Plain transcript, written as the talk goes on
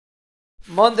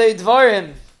Monday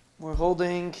Dvarim. We're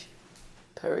holding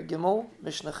Perek Gimel,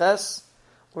 Mishnah Ches.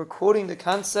 We're quoting the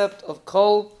concept of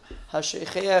Kol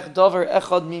HaSheicheach Dover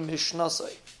Echad Mi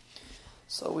Mishnasai.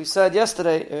 So we said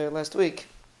yesterday, last week,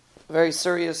 a very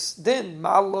serious din.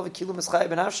 Ma'al of Kilu Mischai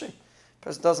Ben Afshei.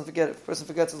 Person doesn't forget it. If a person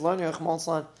forgets his learning, it's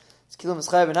Kilu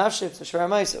Mischai Ben Afshei. It's a Shara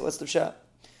Maisa. What's the pshat?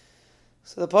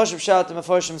 So the Pashup pshat the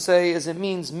Mefarshim say is it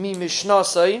means Mi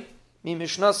Mishnasai. Mi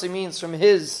Mishnasai means from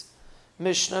his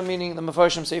Mishnah, meaning the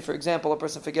Mefarshim say, for example, a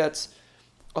person forgets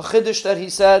a Chiddush that he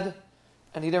said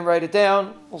and he didn't write it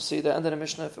down. We'll see the end of the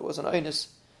Mishnah if it was an Einus.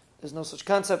 There's no such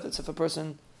concept. It's if a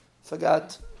person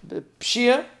forgot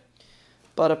Pshia,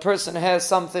 but a person has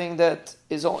something that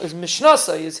is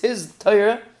Mishnasa, is his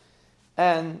Torah,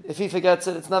 and if he forgets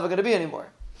it, it's never going to be anymore.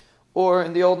 Or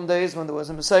in the olden days when there was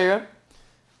a Messiah,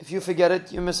 if you forget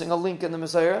it, you're missing a link in the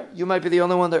Messiah. You might be the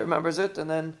only one that remembers it, and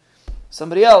then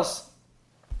somebody else.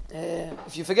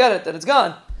 If you forget it, then it's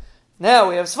gone. Now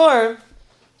we have Sfarim,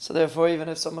 so therefore even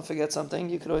if someone forgets something,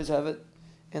 you could always have it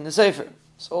in the Sefer.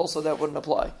 So also that wouldn't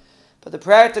apply. But the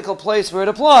practical place where it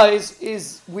applies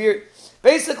is where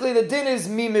basically the din is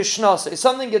mi mishnase.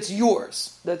 Something gets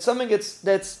yours. That's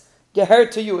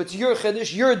geher to you. It's your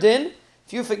chiddush, your din.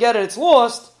 If you forget it, it's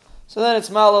lost. So then it's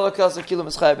malav akas of kilu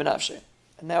mischai ben afshe.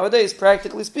 And nowadays,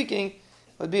 practically speaking, it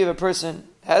would be if a person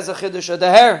has a chiddush, a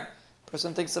daher.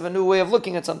 Person thinks of a new way of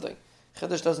looking at something.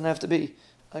 Chiddush doesn't have to be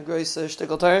a grace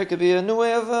shtickle Torah. It could be a new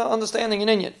way of understanding an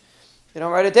inyan. You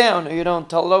don't write it down, or you don't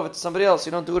tell it over to somebody else.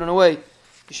 You don't do it in a way you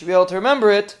should be able to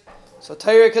remember it. So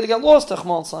Torah could get lost.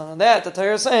 And that the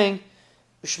Torah is saying,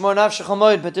 a person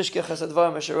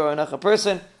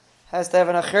has to have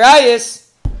an achrayis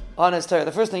on his Torah.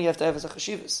 The first thing you have to have is a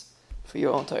chashivas for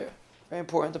your own Torah. Very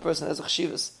important. The person has a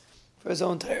chashivas for his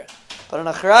own Torah. But an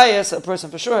achrayis, a person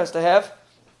for sure has to have,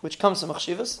 which comes from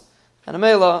chashivas. And a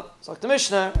mela, it's like the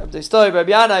Mishnah, Rabbi Stoi, Rabbi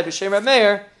Yanai, B'Shem Rabbi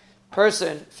Meir,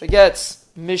 person forgets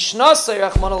Mishnah Say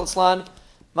Rachmana Litzlan,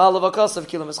 Ma'alav Akasav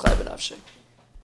Kilu Mischai Ben Afshei.